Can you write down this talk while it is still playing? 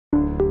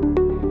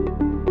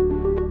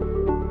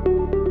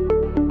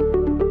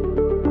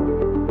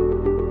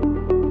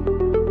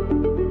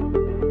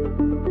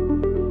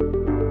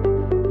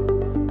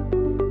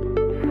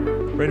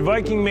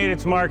RedViking made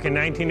its mark in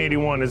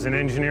 1981 as an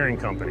engineering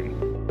company.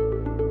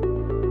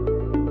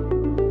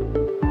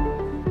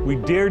 We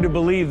dared to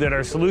believe that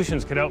our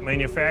solutions could help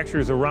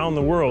manufacturers around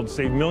the world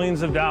save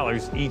millions of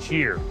dollars each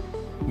year.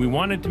 We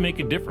wanted to make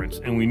a difference,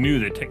 and we knew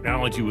that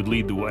technology would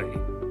lead the way.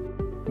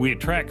 We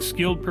attract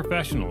skilled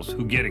professionals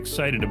who get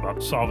excited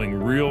about solving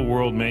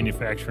real-world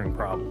manufacturing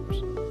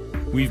problems.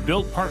 We've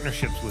built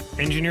partnerships with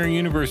engineering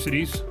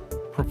universities,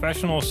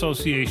 professional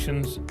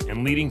associations,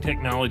 and leading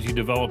technology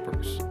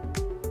developers.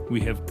 We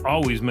have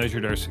always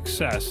measured our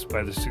success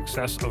by the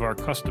success of our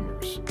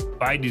customers.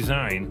 By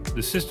design,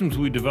 the systems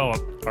we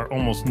develop are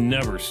almost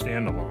never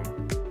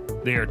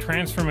standalone. They are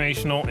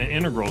transformational and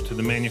integral to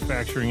the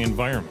manufacturing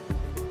environment.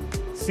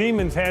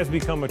 Siemens has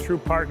become a true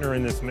partner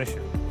in this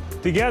mission.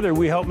 Together,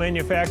 we help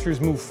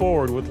manufacturers move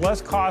forward with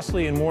less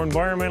costly and more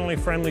environmentally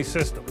friendly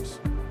systems.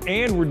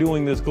 And we're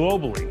doing this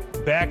globally,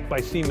 backed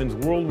by Siemens'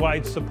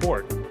 worldwide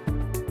support.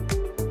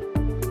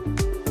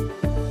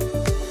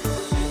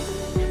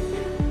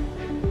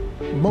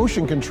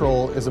 Motion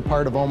control is a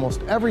part of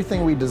almost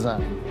everything we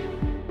design.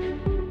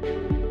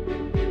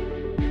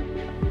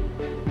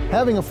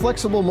 Having a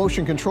flexible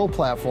motion control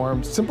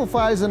platform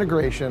simplifies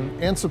integration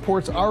and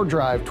supports our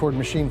drive toward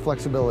machine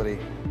flexibility.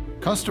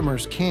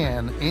 Customers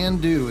can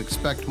and do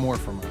expect more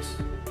from us.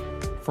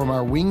 From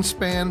our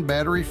wingspan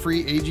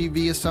battery-free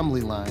AGV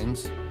assembly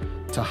lines,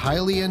 to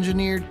highly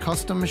engineered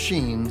custom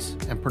machines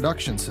and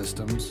production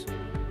systems,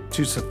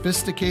 to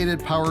sophisticated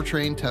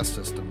powertrain test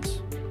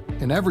systems.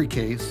 In every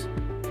case,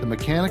 the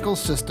mechanical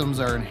systems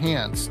are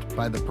enhanced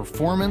by the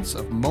performance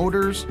of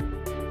motors,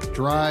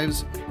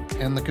 drives,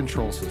 and the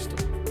control system.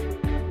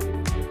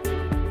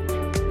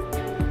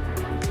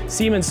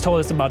 Siemens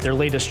told us about their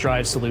latest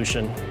drive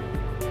solution.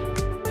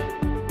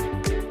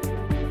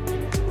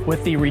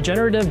 With the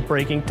regenerative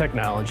braking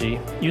technology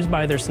used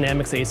by their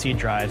Dynamics AC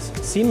drives,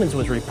 Siemens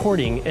was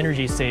reporting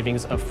energy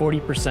savings of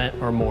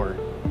 40% or more.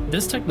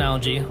 This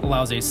technology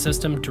allows a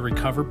system to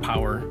recover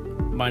power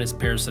minus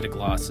parasitic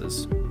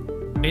losses.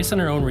 Based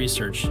on our own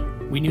research,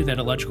 we knew that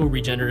electrical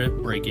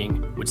regenerative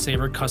braking would save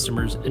our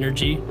customers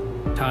energy,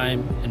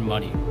 time, and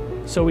money.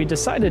 So we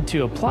decided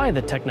to apply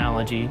the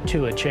technology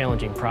to a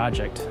challenging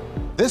project.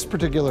 This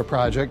particular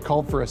project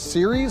called for a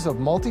series of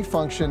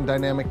multifunction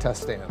dynamic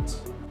test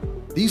stands.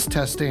 These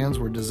test stands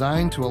were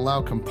designed to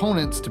allow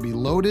components to be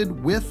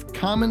loaded with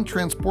common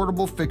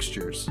transportable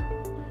fixtures,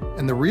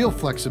 and the real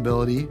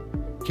flexibility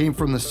came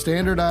from the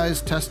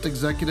standardized test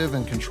executive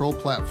and control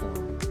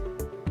platform.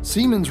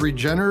 Siemens'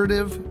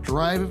 regenerative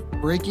drive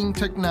braking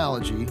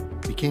technology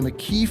became a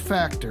key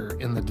factor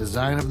in the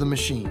design of the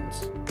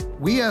machines.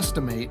 We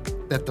estimate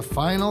that the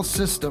final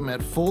system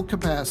at full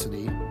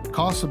capacity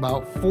costs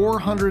about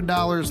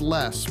 $400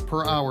 less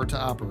per hour to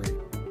operate.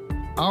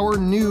 Our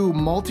new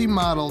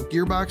multi-model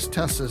gearbox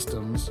test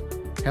systems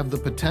have the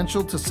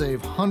potential to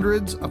save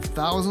hundreds of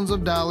thousands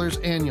of dollars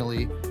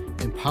annually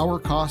in power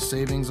cost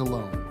savings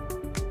alone.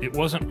 It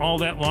wasn't all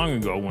that long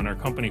ago when our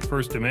company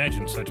first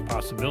imagined such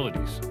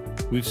possibilities.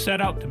 We've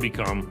set out to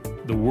become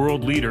the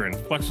world leader in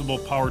flexible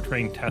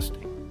powertrain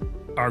testing.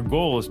 Our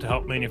goal is to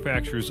help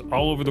manufacturers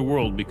all over the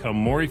world become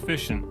more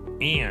efficient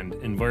and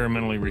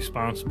environmentally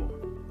responsible.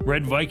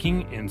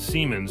 RedViking and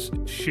Siemens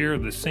share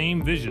the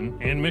same vision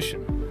and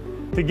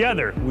mission.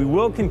 Together, we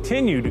will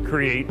continue to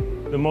create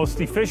the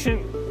most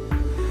efficient,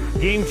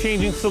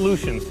 game-changing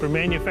solutions for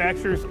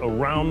manufacturers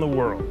around the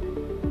world.